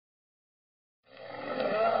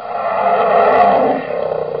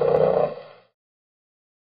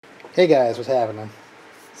Hey guys, what's happening?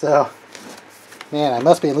 So, man, I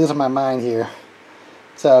must be losing my mind here.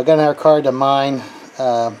 So I got another card to mine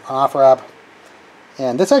on OfferUP,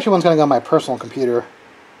 and this actually one's going to go on my personal computer.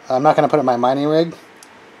 I'm not going to put it in my mining rig,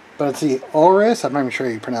 but it's the Aorus. I'm not even sure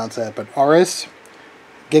how you pronounce that, but Aorus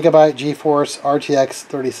Gigabyte GeForce RTX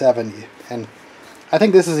 3070, and I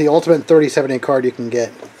think this is the ultimate 3070 card you can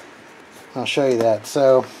get. I'll show you that.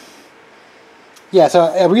 So yeah,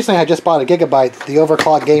 so recently I just bought a Gigabyte, the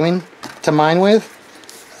overclock gaming, to mine with.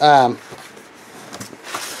 So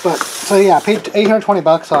yeah, I paid 820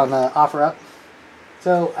 bucks on OfferUP.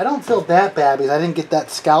 So I don't feel that bad because I didn't get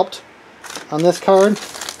that scalped on this card.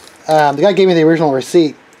 The guy gave me the original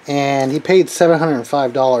receipt and he paid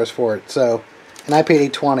 $705 for it. So, and I paid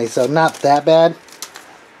 820, so not that bad.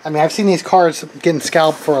 I mean, I've seen these cards getting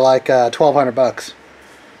scalped for like 1,200 bucks.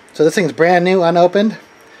 So this thing's brand new, unopened.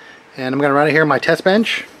 And I'm going to run it here on my test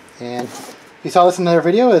bench. And if you saw this in another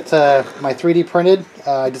video, it's my 3D printed.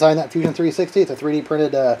 I designed that Fusion 360. It's a 3D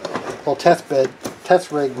printed little test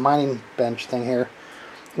rig mining bench thing here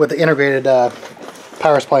with the integrated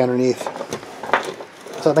power supply underneath.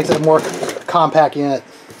 So it makes it a more compact unit.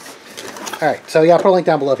 Alright, so yeah, I'll put a link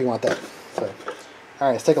down below if you want that. So,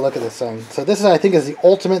 alright, let's take a look at this thing. So this is, I think, is the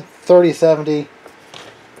ultimate 3070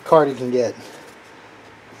 card you can get.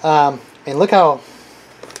 And look how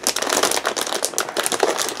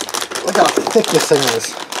thick this thing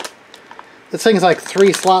is. This thing is like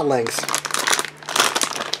 3 slot lengths.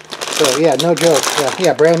 So yeah, no joke.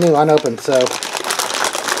 Yeah, brand new, unopened. So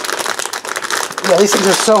yeah, these things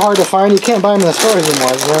are so hard to find. You can't buy them in the stores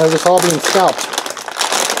anymore. You know, they're just all being scalped.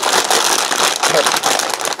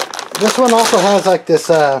 But this one also has like this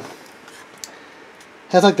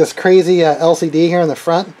crazy LCD here in the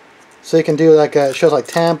front, so you can do like it shows like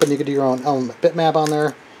temp, and you can do your own bitmap on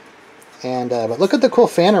there. And but look at the cool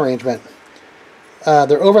fan arrangement.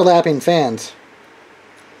 They're overlapping fans.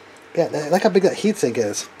 Yeah, look how big that heatsink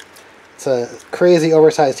is. It's a crazy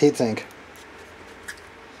oversized heatsink.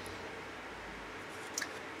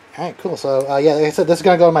 Alright, cool. So yeah, like I said, this is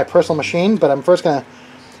going to go on my personal machine, but I'm first going to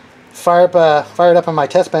fire it up on my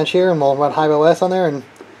test bench here, and we'll run HiveOS on there. And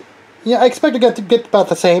yeah, I expect to get about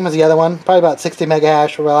the same as the other one. Probably about 60 mega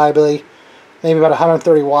hash reliability, maybe about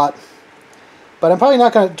 130 watt. But I'm probably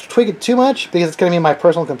not going to tweak it too much because it's going to be my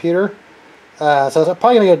personal computer. So it's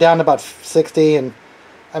probably going to go down to about 60, and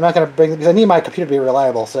I'm not going to because I need my computer to be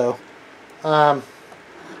reliable, so not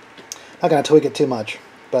going to tweak it too much.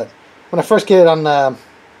 But when I first get it on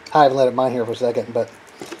Hive, let it mine here for a second, but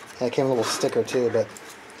yeah, it came with a little sticker too. But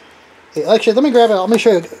yeah, actually, let me grab it. Let me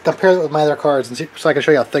show you, compare it with my other cards, and see, so I can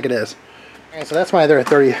show you how thick it is. Alright, so that's my other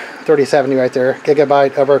 3070 right there,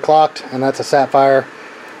 Gigabyte overclocked, and that's a Sapphire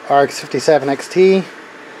RX 57 XT.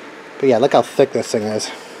 But yeah, look how thick this thing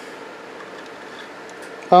is.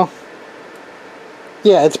 Oh,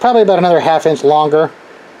 yeah, it's probably about another ½ inch longer.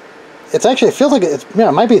 It's actually, it feels like it's, you know,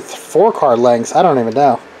 it might be 4 card lengths. I don't even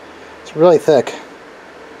know. It's really thick.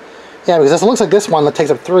 Yeah, because this looks like this one that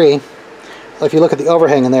takes up 3. If you look at the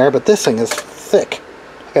overhang in there, but this thing is thick.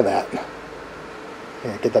 Look at that.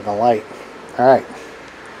 Yeah, get that in the light. Alright.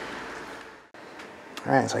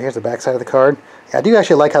 Alright, so here's the back side of the card. Yeah, I do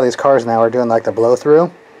actually like how these cards now are doing like the blow through.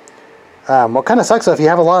 What kind of sucks though, if you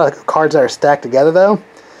have a lot of cards that are stacked together though,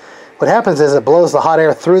 what happens is it blows the hot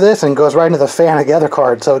air through this and goes right into the fan of the other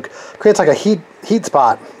card, so it creates like a heat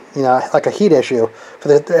spot, you know, like a heat issue.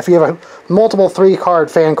 If you have multiple 3-card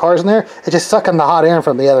fan cards in there, it's just sucking the hot air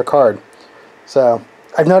from the other card. So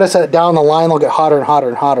I've noticed that down the line will get hotter and hotter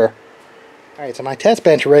and hotter. Alright, so my test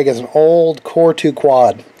bench rig is an old Core 2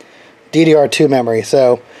 quad, DDR2 memory.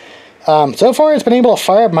 So so far it's been able to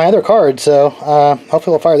fire up my other cards, so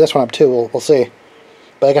hopefully we'll fire this one up too. We'll see.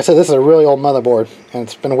 But like I said, this is a really old motherboard, and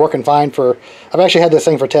it's been working fine for, I've actually had this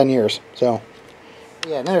thing for 10 years. So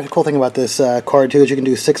yeah, another cool thing about this card too is you can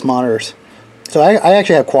do 6 monitors. So I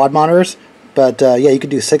actually have quad monitors, but yeah, you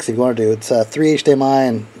can do 6 if you want to do. It's 3 HDMI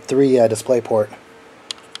and 3 DisplayPort.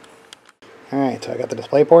 Alright, so I got the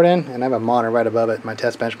DisplayPort in, and I have a monitor right above it, my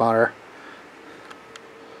test bench monitor.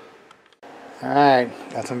 Alright,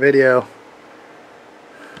 got some video.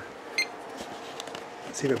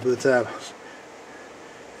 Let's see if it boots up.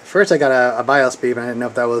 First I got a BIOS beep, and I didn't know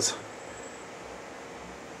if that was...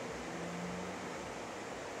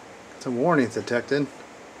 Some warnings detected.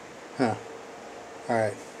 Huh.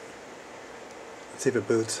 Alright. Let's see if it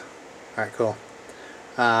boots. Alright, cool.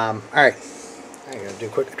 Alright. I'm going to do a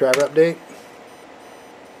quick driver update.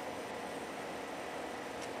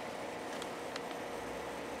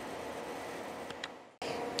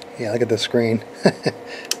 Yeah, look at the screen.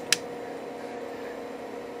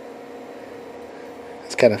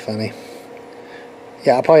 It's kind of funny.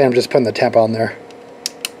 Yeah, I'll probably end up just putting the temp on there.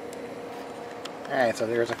 Alright, so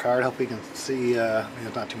there's a card. Hope you can see,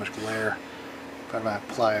 there's not too much glare. But I'm going to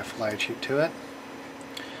apply a fly sheet to it.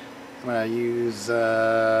 I'm going to use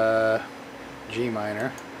G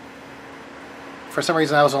miner. For some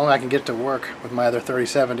reason, that was the only way I can get it to work with my other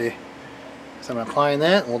 3070. So I'm applying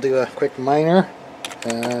that, and we'll do a quick miner.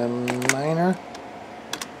 Miner.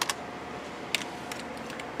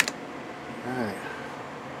 Alright.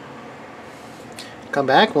 Come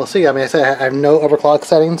back, we'll see. I mean, I said I have no overclock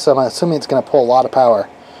settings, so I'm assuming it's going to pull a lot of power.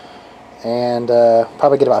 And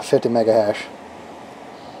probably get about 50 megahash.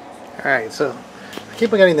 Alright, so I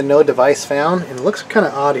keep on getting the no device found, and it looks kind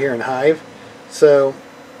of odd here in Hive. So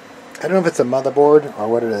I don't know if it's a motherboard or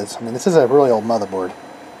what it is. I mean, this is a really old motherboard.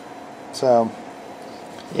 So,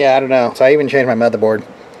 yeah, I don't know. So I even changed my motherboard.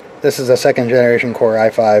 This is a 2nd generation Core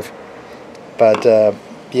i5. But,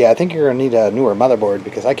 yeah, I think you're going to need a newer motherboard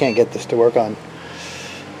because I can't get this to work on.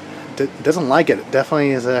 It doesn't like it. It definitely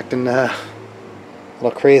is acting a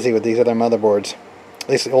little crazy with these other motherboards. At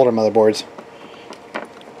least the older motherboards.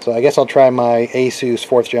 So I guess I'll try my Asus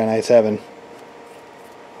 4th Gen i7.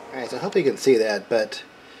 Alright, so I hope you can see that, but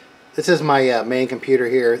this is my main computer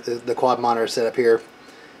here, the quad monitor setup here.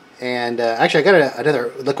 And actually I got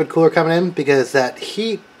another liquid cooler coming in because that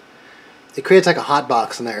heat, it creates like a hot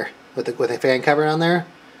box in there with a fan cover on there.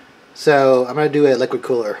 So I'm going to do a liquid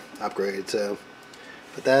cooler upgrade. So,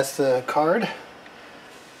 but that's the card.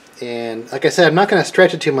 And like I said, I'm not going to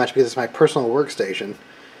stretch it too much because it's my personal workstation.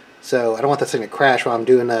 So I don't want this thing to crash while I'm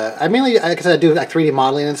doing I mainly, like I said, I do like 3D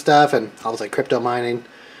modeling and stuff, and also like crypto mining.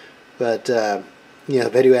 But you know,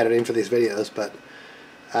 video editing for these videos. But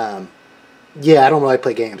yeah, I don't really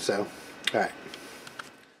play games. So all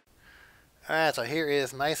right, so here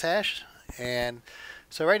is Nicehash, and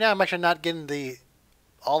so right now I'm actually not getting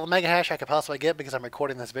all the mega hash I could possibly get because I'm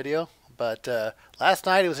recording this video. But last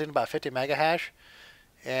night it was in about 50 mega hash,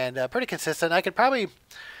 and pretty consistent. I could probably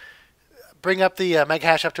bring up the mega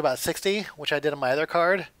hash up to about 60, which I did on my other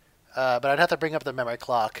card, but I'd have to bring up the memory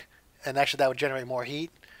clock, and actually that would generate more heat.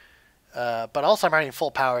 But also I'm running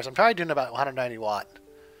full powers. I'm probably doing about 190 watt.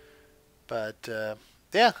 But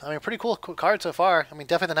yeah, I mean, pretty cool card so far. I mean,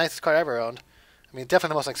 definitely the nicest card I ever owned. I mean,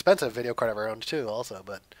 definitely the most expensive video card I ever owned too, also.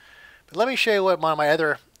 But let me show you what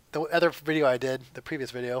the other video I did, the previous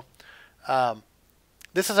video.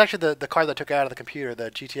 This is actually the card that I took out of the computer, the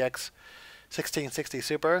GTX 1660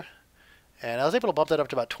 Super. And I was able to bump that up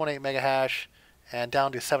to about 28 mega hash and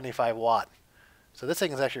down to 75 watt. So this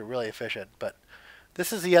thing is actually really efficient. But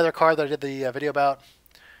this is the other card that I did the video about,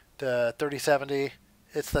 the 3070.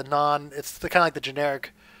 It's the kind of like the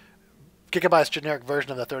generic, Gigabyte's generic version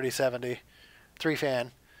of the 3070,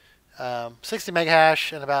 3-fan, 60 mega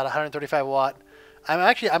hash and about 135 watt.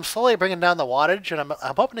 I'm slowly bringing down the wattage, and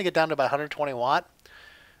I'm hoping to get down to about 120 watt.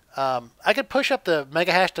 I could push up the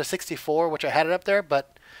mega hash to 64, which I had it up there,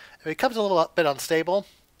 but it becomes a little bit unstable.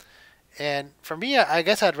 And for me, I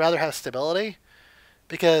guess I'd rather have stability,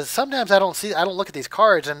 because sometimes I don't look at these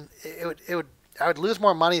cards, and I would lose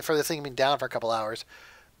more money for this thing being down for a couple hours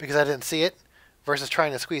because I didn't see it, versus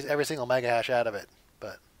trying to squeeze every single mega hash out of it.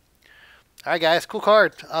 But all right, guys, cool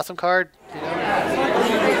card, awesome card. You know.